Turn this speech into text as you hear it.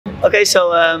Okay, so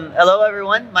hello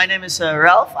everyone. My name is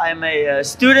Ralph. I'm a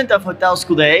student of Hotel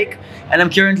School The Hague, and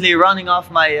I'm currently running off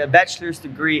my bachelor's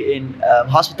degree in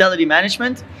hospitality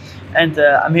management. And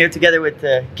I'm here together with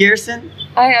Kirsten.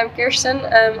 Hi, I'm Kirsten.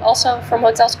 I'm also from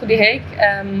Hotel School The Hague.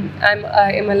 I'm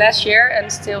in my last year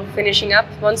and still finishing up,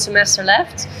 one semester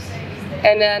left.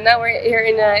 And now we're here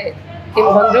in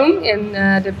Bandung, in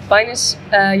the Binus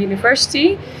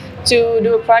University, to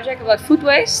do a project about food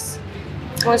waste.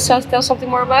 Want to tell something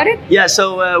more about it? Yeah,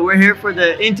 so we're here for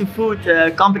the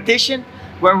IN2FOOD competition,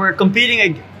 where we're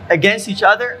competing against each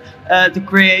other to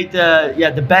create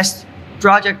the best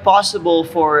project possible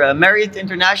for Marriott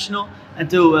International and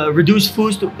to reduce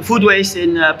food waste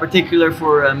in particular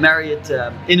for Marriott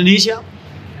Indonesia.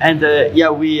 And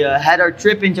we had our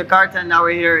trip in Jakarta, and now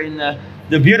we're here in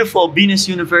the beautiful Binus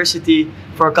University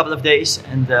for a couple of days.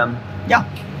 And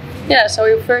Yeah, so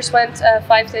we first went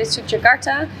 5 days to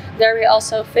Jakarta. There we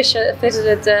also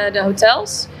visited the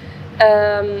hotels.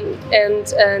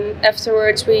 And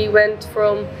afterwards we went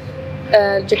from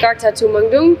Jakarta to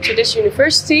Bandung to this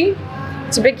university.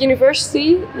 It's a big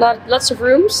university, lots of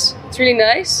rooms. It's really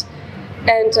nice.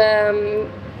 And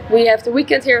we have the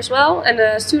weekend here as well and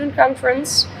a student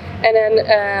conference. And then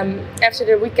after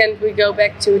the weekend we go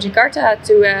back to Jakarta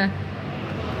to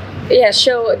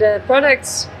show the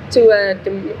products to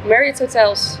the Marriott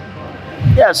hotels.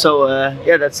 Yeah, so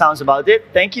that sounds about it.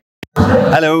 Thank you.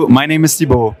 Hello, my name is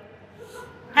Thibaut.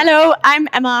 Hello, I'm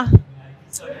Emma.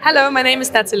 Hello, my name is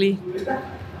Natalie.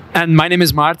 And my name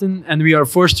is Maarten, and we are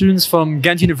 4 students from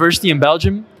Ghent University in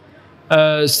Belgium,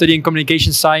 studying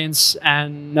communication science,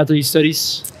 and Natalie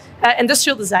studies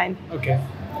Industrial design. Okay.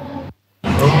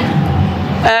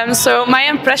 So my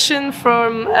impression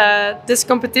from this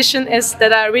competition is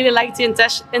that I really like the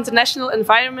international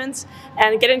environment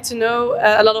and getting to know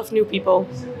a lot of new people.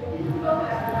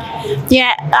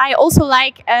 Yeah, I also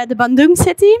like the Bandung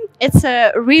city. It's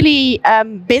a really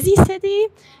busy city.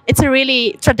 It's a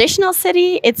really traditional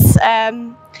city. It's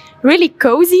really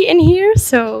cozy in here.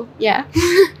 So yeah.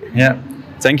 Yeah,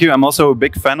 thank you. I'm also a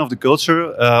big fan of the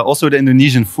culture. Also the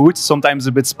Indonesian food, sometimes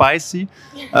a bit spicy.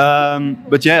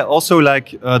 But yeah, also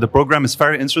like the program is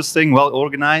very interesting, well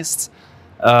organized.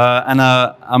 And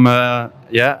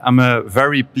I'm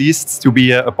very pleased to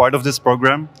be a part of this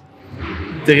program.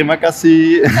 Terima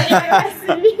kasih.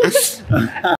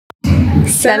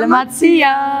 Selamat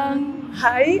siang.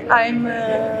 Hi, I'm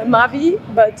Mavi,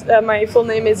 but my full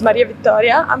name is Maria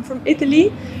Vittoria. I'm from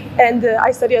Italy, and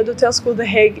I study at Hotel School The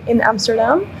Hague in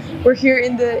Amsterdam. We're here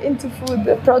in the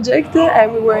IN2FOOD project,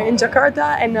 and we were in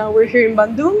Jakarta, and now we're here in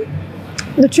Bandung.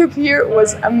 The trip here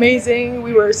was amazing.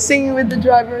 We were singing with the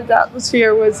driver. The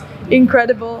atmosphere was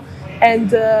incredible,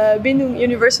 and Bandung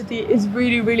University is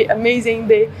really, really amazing.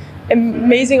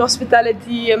 Amazing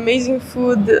hospitality, amazing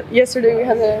food. Yesterday we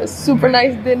had a super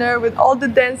nice dinner with all the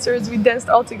dancers. We danced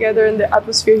all together and the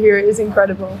atmosphere here is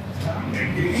incredible.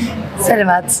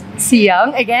 Selamat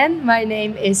siang again. My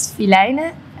name is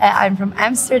Filijne. I'm from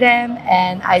Amsterdam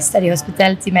and I study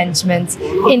hospitality management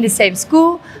in the same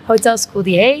school, Hotel School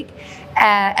The Hague,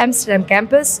 Amsterdam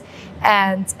campus.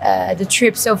 And the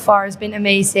trip so far has been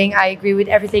amazing. I agree with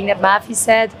everything that Mavi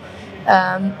said.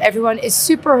 Everyone is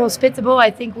super hospitable.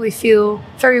 I think we feel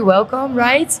very welcome,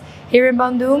 right? Here in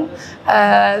Bandung.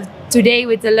 Today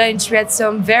with the lunch we had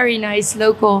some very nice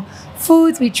local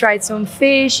food. We tried some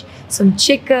fish, some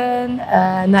chicken,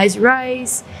 nice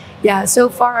rice. Yeah, so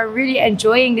far I'm really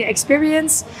enjoying the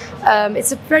experience.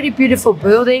 It's a pretty beautiful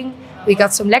building. We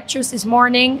got some lectures this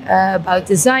morning about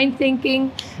design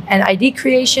thinking and idea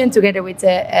creation together with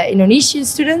the Indonesian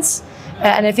students.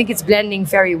 And I think it's blending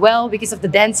very well because of the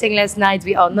dancing last night.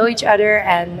 We all know each other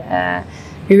and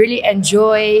we really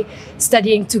enjoy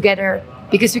studying together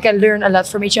because we can learn a lot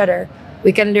from each other.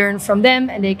 We can learn from them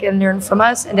and they can learn from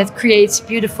us, and that creates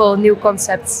beautiful new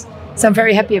concepts. So I'm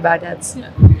very happy about that.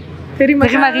 Terima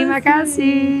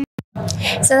kasih.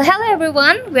 So hello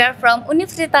everyone, we are from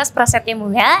Universitas Prasetya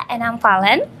Mulia and I'm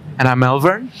Valen. And I'm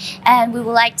Melvern. And we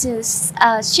would like to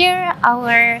share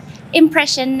our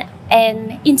impression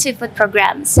in IN2FOOD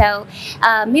program. So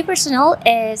me personal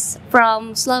is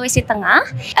from Sulawesi Tengah.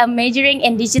 I'm majoring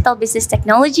in digital business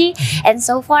technology, and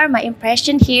so far my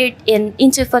impression here in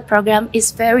IN2FOOD program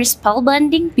is very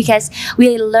spellbinding because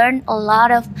we learn a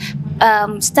lot of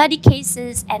study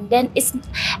cases, and then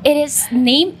it is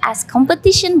named as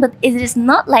competition, but it is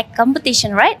not like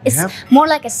competition, right? It's more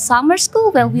like a summer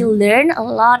school where we learn a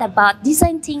lot about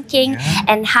design thinking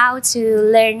and how to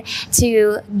learn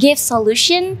to give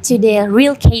solution to the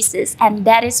real cases, and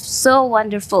that is so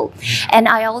wonderful. And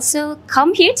I also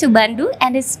come here to Bandung,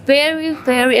 and it's very,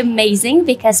 very amazing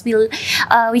because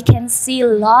we can see a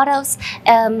lot of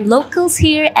locals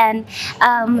here, and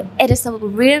it is a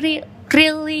really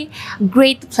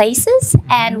great places.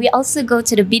 And we also go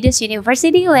to the Bidas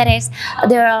University, where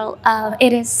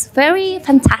it is very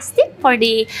fantastic for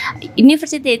the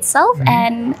university itself,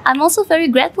 and I'm also very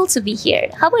grateful to be here.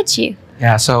 How about you?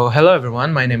 Yeah, so hello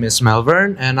everyone, my name is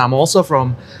Melvern, and I'm also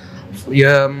from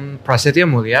Prasetya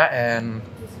Mulia, and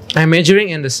I'm majoring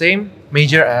in the same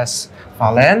major as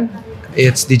Valen.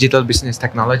 It's digital business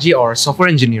technology or software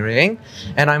engineering,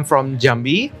 and I'm from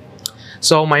Jambi.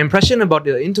 So my impression about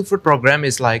the IN2FOOD program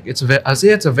is like it's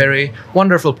a very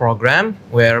wonderful program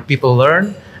where people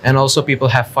learn and also people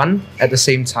have fun at the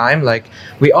same time. Like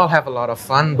we all have a lot of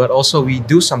fun, but also we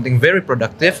do something very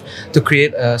productive to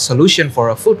create a solution for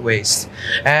a food waste.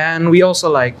 And we also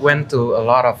like went to a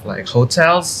lot of like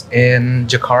hotels in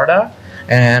Jakarta,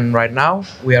 and right now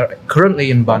we are currently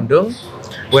in Bandung,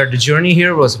 where the journey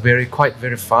here was very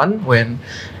fun when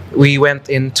we went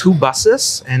in 2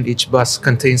 buses, and each bus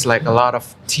contains like a lot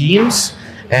of teams,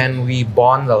 and we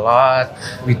bond a lot,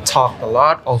 we talked a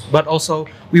lot, but also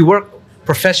we work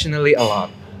professionally a lot.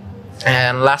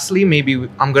 And lastly, maybe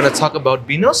I'm gonna talk about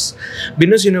Binus.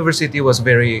 Binus University was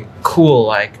very cool.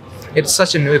 Like it's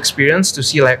such a new experience to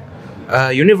see like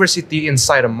a university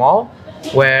inside a mall,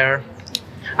 where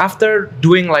after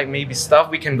doing like maybe stuff,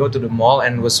 we can go to the mall,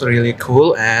 and it was really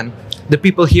cool. And the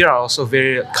people here are also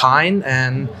very kind,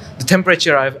 and the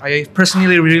temperature, I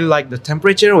personally really like the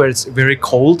temperature where it's very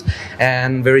cold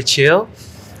and very chill.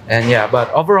 And yeah,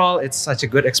 but overall, it's such a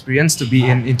good experience to be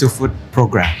in IN2FOOD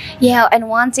program. Yeah, and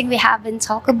one thing we haven't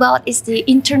talked about is the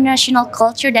international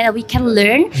culture that we can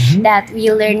learn, that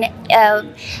we learn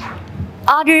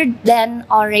other than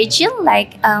our region,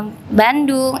 like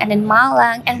Bandung and then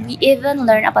Malang, and we even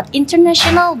learn about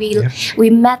international. We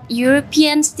met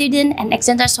European student and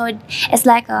etc. So it's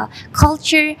like a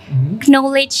culture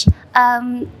knowledge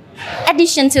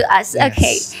addition to us. Yes,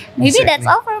 okay, maybe that's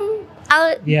all from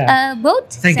our both.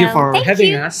 Thank you for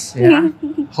having us. Yeah.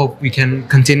 Hope we can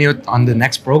continue on the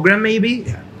next program maybe.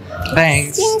 Yeah.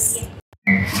 Thanks.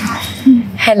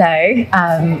 Hello,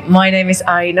 my name is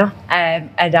Aino,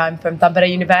 and I'm from Tampere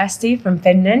University from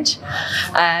Finland,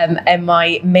 and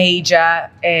my major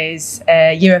is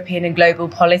European and Global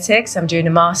Politics. I'm doing a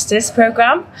master's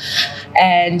program,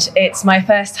 and it's my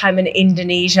first time in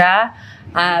Indonesia,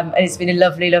 and it's been a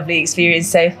lovely experience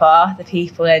so far. The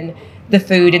people and the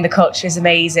food and the culture is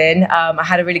amazing. I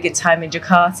had a really good time in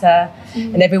Jakarta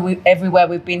and everywhere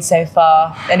we've been so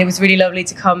far, and it was really lovely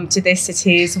to come to this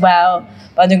city as well.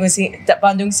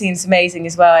 Bandung seems amazing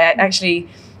as well. I actually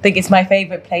think it's my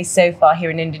favourite place so far here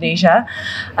in Indonesia.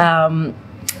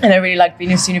 And I really like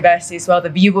Binus University as well. The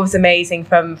view was amazing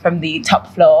from the top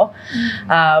floor,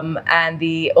 and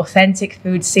the authentic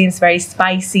food seems very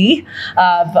spicy,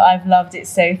 but I've loved it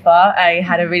so far. I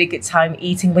had a really good time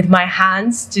eating with my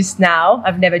hands just now.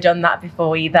 I've never done that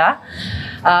before either.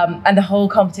 And the whole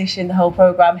competition, the whole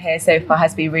program here so far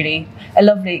has been really a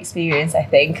lovely experience, I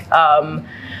think.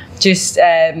 Just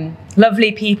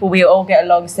lovely people, we all get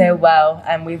along so well,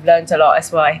 and we've learned a lot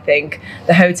as well, I think.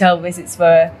 The hotel visits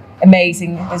were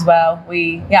amazing as well.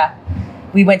 We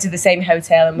went to the same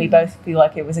hotel, and we both feel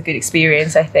like it was a good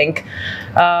experience, I think.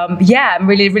 Yeah, I'm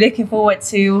really looking forward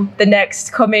to the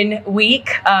next coming week.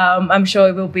 I'm sure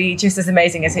it will be just as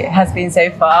amazing as it has been so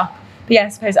far. But yeah, I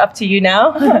suppose up to you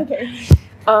now. Okay.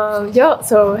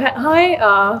 Hi,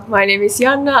 my name is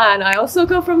Janna, and I also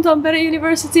come from Tampere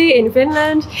University in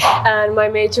Finland, and my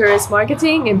major is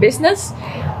marketing and business.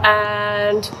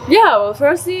 And yeah, well,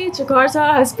 firstly,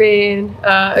 Jakarta has been,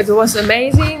 it was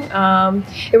amazing.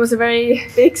 It was a very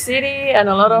big city and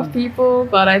a lot of people,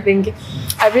 but I think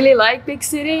I really like big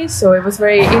cities, so it was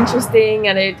very interesting,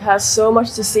 and it has so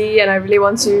much to see, and I really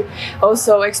want to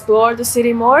also explore the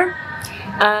city more.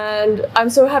 And I'm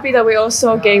so happy that we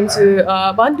also came to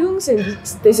Bandung,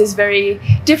 since this is very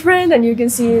different and you can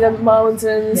see the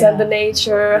mountains and the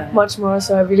nature much more.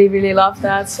 So I really love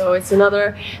that. So it's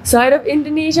another side of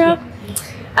Indonesia.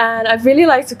 And I've really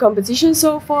liked the competition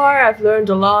so far. I've learned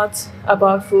a lot.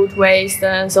 about food waste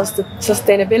and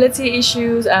sustainability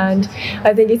issues. And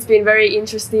I think it's been very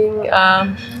interesting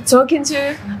talking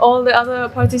to all the other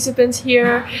participants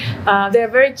here. They're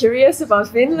very curious about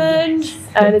Finland,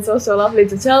 and it's also lovely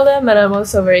to tell them. And I'm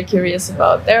also very curious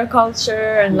about their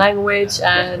culture and language,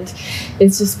 and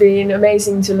it's just been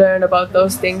amazing to learn about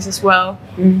those things as well.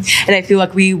 And I feel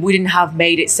like we wouldn't have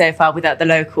made it so far without the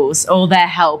locals, all their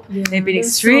help. They've been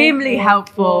extremely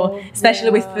helpful,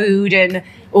 especially with food and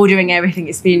ordering everything.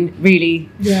 It's been really,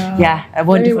 a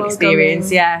wonderful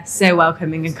experience. Yeah, so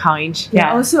welcoming and kind.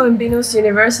 Yeah. Also in Binus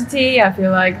University, I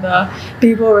feel like the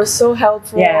people were so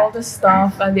helpful, all the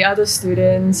staff and the other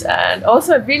students, and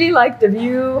also I really like the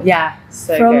view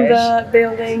from the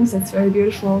buildings. It's very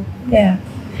beautiful. Yeah,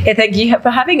 thank you for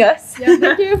having us. Yeah,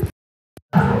 thank you.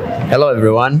 Hello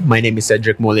everyone, my name is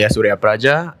Cedric Mulia Surya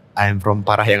Praja. I'm from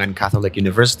Parahyangan Catholic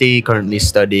University, currently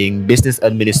studying business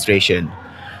administration.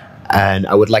 And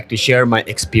I would like to share my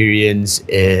experience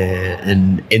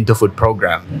in IN2FOOD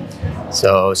program.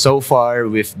 So far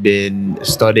we've been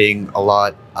studying a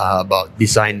lot about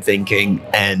design thinking,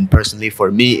 and personally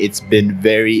for me it's been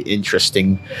very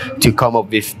interesting to come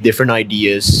up with different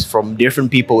ideas from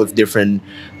different people with different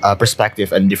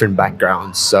perspective and different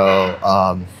backgrounds. So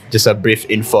just a brief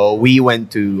info, we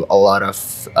went to a lot of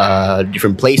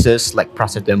different places like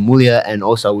Prasetya Mulia, and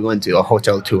also we went to a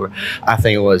hotel tour. I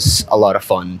think it was a lot of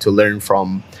fun to learn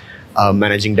from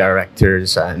managing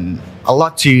directors, and a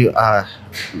lot to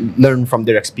learn from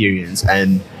their experience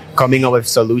and coming up with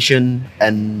solution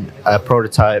and a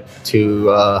prototype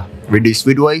to reduce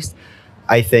food waste.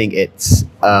 I think it's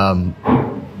a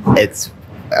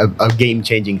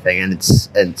game-changing thing, and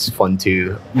it's fun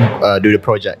to do the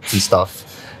projects and stuff.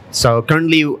 So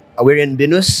currently we're in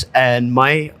Binus, and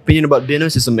my opinion about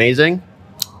Binus is amazing.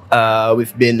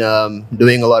 We've been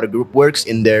doing a lot of group works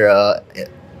in their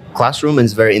classroom, and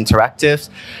it's very interactive.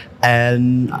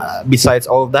 And besides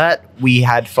all of that, we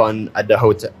had fun at the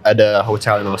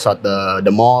hotel and also at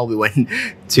the mall. We went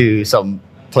to some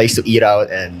place to eat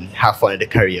out and have fun at the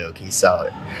karaoke. So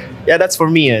yeah, that's for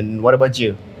me. And what about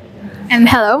you? And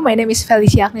hello, my name is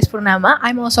Felicia Agnes Purnama.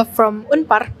 I'm also from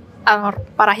UNPAR, or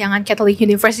Parahyangan Catholic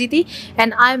University,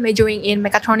 and I'm majoring in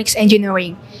mechatronics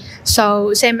engineering.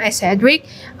 So same as Cedric,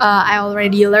 I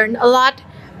already learned a lot,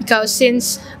 because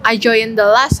since I joined the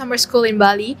last summer school in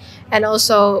Bali, and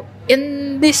also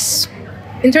in this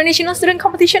international student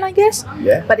competition, I guess,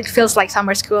 but it feels like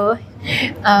summer school,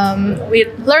 we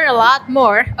learn a lot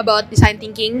more about design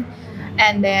thinking,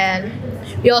 and then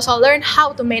we also learn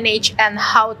how to manage and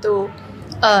how to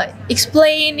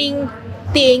explaining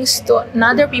things to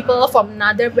another people from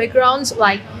another backgrounds,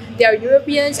 like they are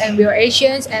Europeans and we are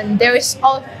Asians, and there is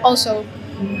also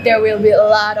there will be a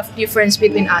lot of difference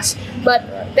between us. But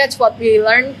that's what we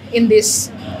learned in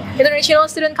this international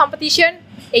student competition,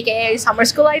 aka summer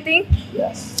school, I think.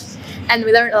 Yes. And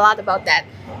we learned a lot about that.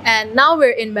 And now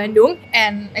we're in Bandung,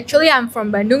 and actually I'm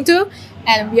from Bandung too,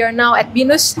 and we are now at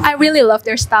Binus. I really love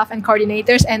their staff and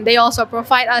coordinators, and they also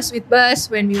provide us with bus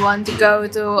when we want to go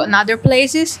to another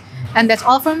places. And that's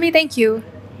all from me. Thank you.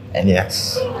 And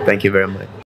yes, thank you very much.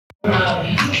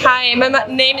 Hi, my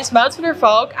name is Maud van der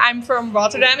Valk. I'm from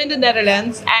Rotterdam in the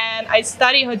Netherlands, and I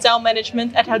study hotel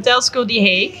management at Hotel School The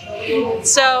Hague.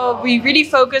 So we really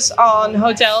focus on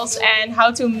hotels and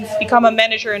how to become a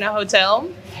manager in a hotel.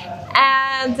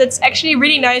 And that's actually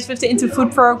really nice with the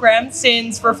IN2FOOD program,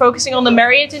 since we're focusing on the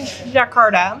Marriott in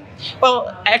Jakarta.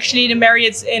 Well, actually the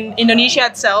Marriott's in Indonesia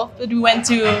itself, but we went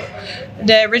to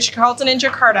the Ritz-Carlton in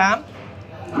Jakarta.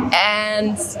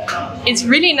 And it's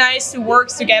really nice to work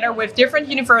together with different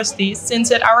universities,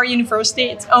 since at our university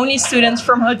it's only students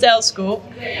from hotel school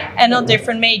and not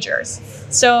different majors.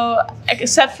 So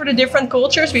except for the different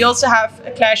cultures, we also have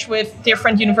a clash with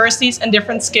different universities and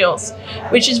different skills,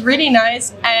 which is really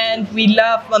nice, and we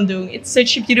love Bandung. It's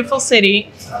such a beautiful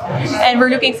city, and we're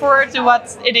looking forward to what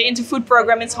the IN2FOOD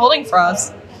program is holding for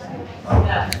us.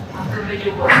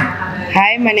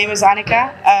 Hi, my name is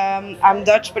Annika. I'm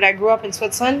Dutch, but I grew up in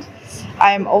Switzerland.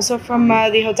 I'm also from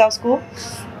the hotel school.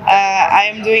 I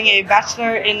am doing a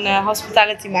bachelor in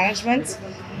hospitality management.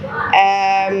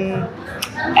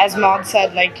 As Maud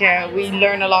said, we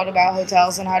learn a lot about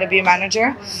hotels and how to be a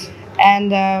manager.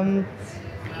 And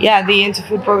yeah, the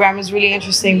IN2FOOD program is really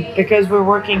interesting because we're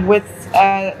working with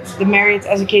the Marriott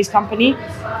as a case company,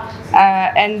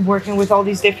 and working with all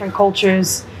these different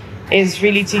cultures is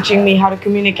really teaching me how to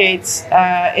communicate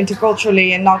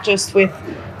interculturally and not just with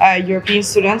European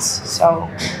students. So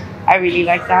I really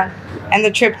like that. And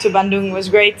the trip to Bandung was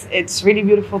great. It's really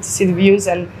beautiful to see the views,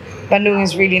 and Bandung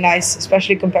is really nice,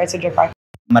 especially compared to Jakarta.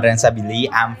 Mardan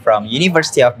Sabili. I'm from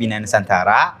University of Bina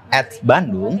Nusantara at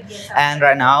Bandung, and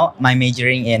right now I'm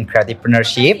majoring in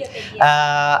entrepreneurship.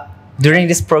 During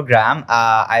this program,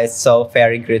 I so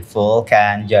very grateful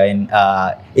can join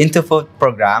IN2FOOD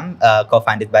program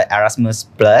co-funded by Erasmus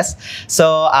Plus.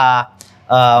 So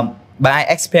my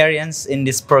experience in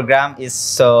this program is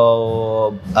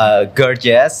so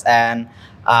gorgeous, and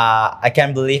I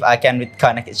can't believe I can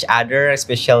connect each other,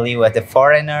 especially with the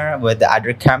foreigner, with the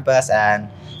other campus, and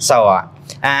so on.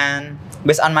 And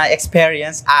based on my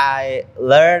experience, I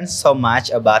learned so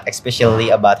much about, especially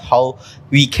about how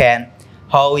we can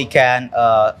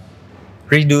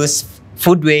reduce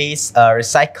food waste,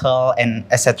 recycle, and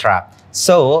etc.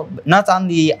 So not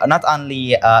only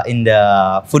in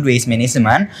the food waste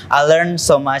management, I learned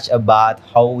so much about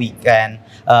how we can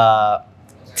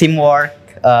teamwork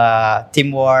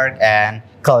and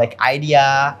collect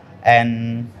idea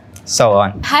and so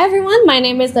on. Hi everyone, my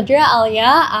name is Nadira Alia.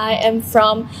 I am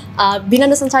from Bina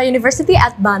Nusantara University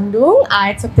at Bandung.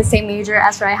 I took the same major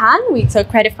as Raihan. We took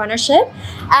creative partnership,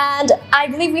 and I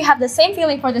believe we have the same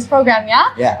feeling for this program.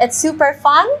 Yeah. It's super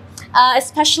fun,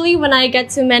 especially when I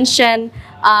get to mention.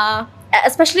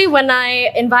 Especially when I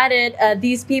invited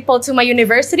these people to my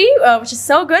university, which is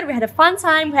so good. We had a fun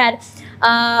time. We had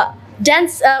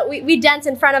dance. We danced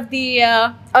in front of the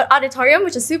auditorium,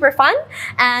 which is super fun.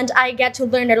 And I get to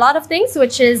learn a lot of things,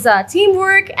 which is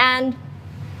teamwork and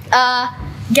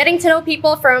getting to know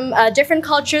people from different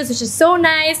cultures, which is so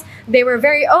nice. They were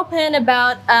very open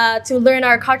about to learn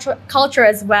our culture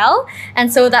as well.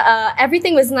 And so that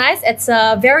everything was nice. It's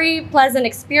a very pleasant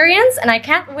experience, and I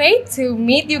can't wait to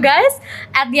meet you guys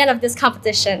at the end of this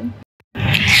competition.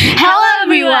 Hello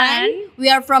everyone, we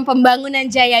are from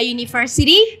Pembangunan Jaya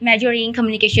University, majoring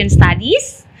communication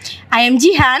studies. I am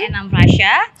Jihan. And I'm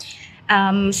Rasha.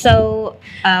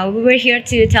 We were here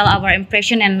to tell our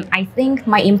impression, and I think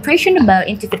my impression about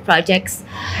IN2FOOD projects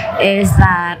is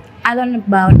that I learned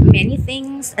about many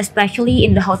things, especially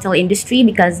in the hotel industry,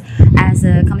 because as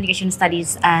a communication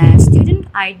studies student,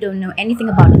 I don't know anything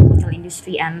about the hotel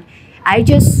industry, and I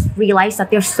just realized that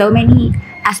there's so many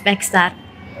aspects that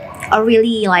are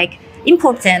really like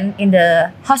important in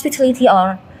the hospitality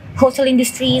or hotel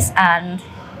industries. And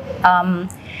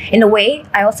in a way,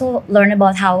 I also learned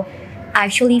about how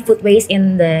actually food waste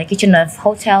in the kitchen of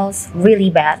hotels really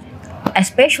bad,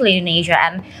 especially in Asia.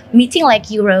 And meeting like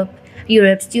Europe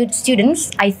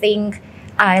students, I think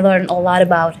I learned a lot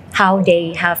about how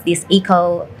they have these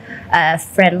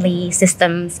eco-friendly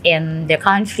systems in their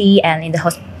country and in the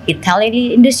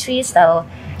hospitality industry. So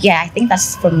yeah, I think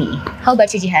that's for me. How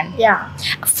about you, Jihan? Yeah.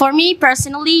 For me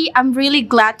personally, I'm really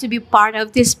glad to be part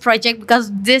of this project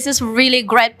because this is really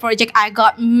great project. I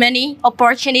got many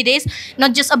opportunities,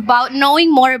 not just about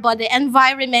knowing more about the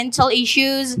environmental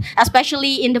issues,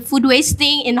 especially in the food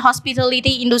wasting in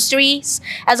hospitality industries.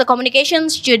 As a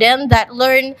communication student that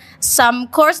learned some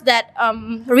course that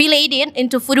related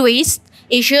into food waste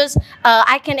issues,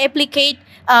 I can applicate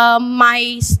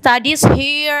my studies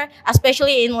here,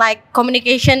 especially in like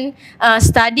communication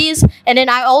studies. And then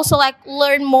I also like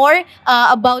learn more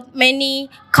about many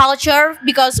culture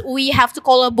because we have to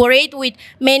collaborate with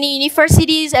many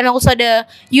universities and also the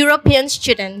European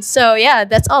students. So yeah,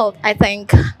 that's all I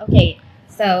think. Okay,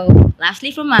 so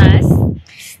lastly from us,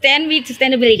 stand with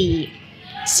sustainability.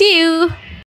 See you.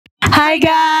 Hi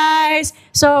guys!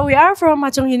 So we are from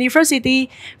Macung University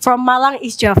from Malang,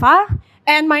 East Java.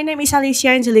 And my name is Alicia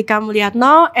Angelica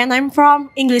Mulyatno, and I'm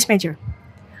from English major.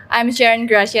 I'm Sharon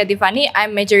Gracia Tiffany.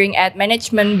 I'm majoring at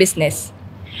Management Business.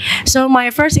 So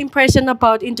my first impression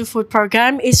about IN2FOOD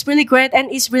program is really great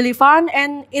and it's really fun,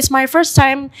 and it's my first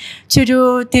time to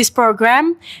do this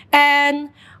program.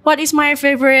 And what is my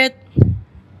favorite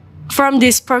from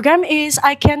this program is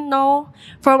I can know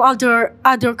from other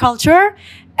culture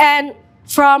and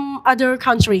from other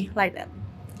country like that.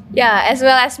 Yeah, as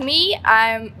well as me,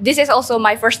 this is also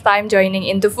my first time joining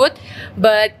IN2FOOD,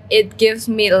 but it gives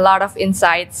me a lot of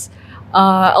insights.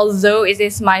 Although it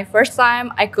is my first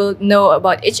time, I could know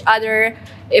about each other,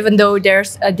 even though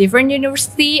there's a different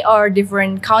university or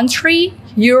different country,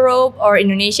 Europe or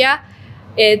Indonesia.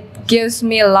 It gives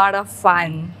me a lot of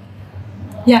fun.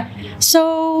 Yeah,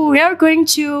 so we are going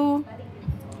to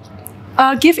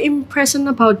give impression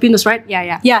about Binus, right?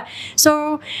 Yeah.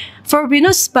 So for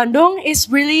Binus, Bandung is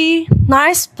really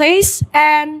nice place,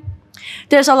 and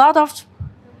there's a lot of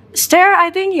stair. I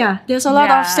think there's a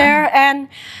lot of stair, and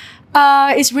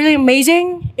it's really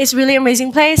amazing. It's really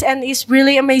amazing place, and it's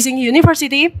really amazing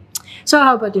university. So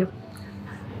how about you?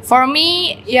 For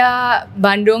me,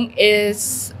 Bandung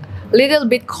is a little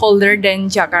bit colder than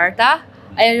Jakarta.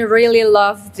 I really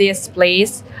love this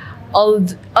place.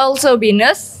 Also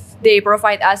Binus, they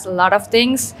provide us a lot of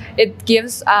things. It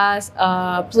gives us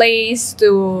a place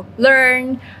to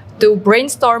learn, to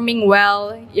brainstorming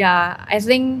well. Yeah, I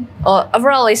think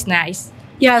overall it's nice.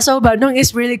 Yeah, so Bandung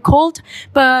is really cold,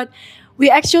 but we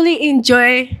actually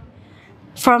enjoy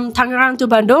from Tangerang to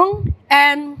Bandung.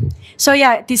 And so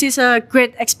yeah, this is a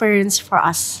great experience for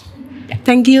us.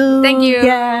 Thank you. Thank you.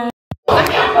 Yeah.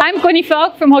 I'm Connie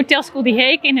Valk from Hotel School The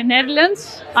Hague in the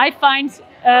Netherlands. I find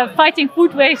fighting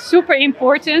food waste super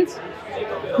important.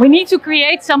 We need to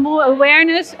create some more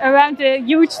awareness around the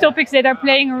huge topics that are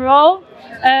playing a role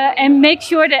and make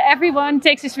sure that everyone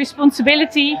takes his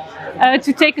responsibility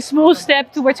to take a small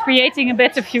step towards creating a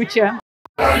better future.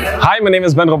 Hi, my name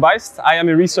is Ben Robijst. I am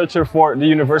a researcher for the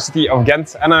University of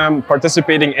Ghent and I am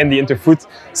participating in the IN2FOOD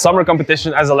summer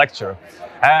competition as a lecturer.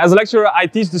 As a lecturer, I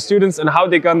teach the students on how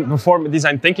they can perform a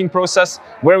design thinking process,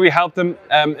 where we help them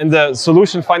in the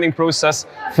solution finding process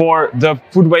for the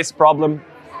food waste problem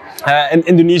in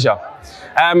Indonesia.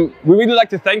 We really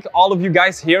like to thank all of you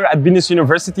guys here at Binus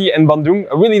University in Bandung,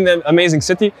 a really amazing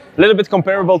city, a little bit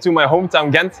comparable to my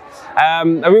hometown Ghent.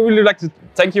 And we really like to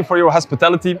thank you for your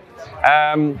hospitality.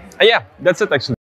 Yeah, that's it actually.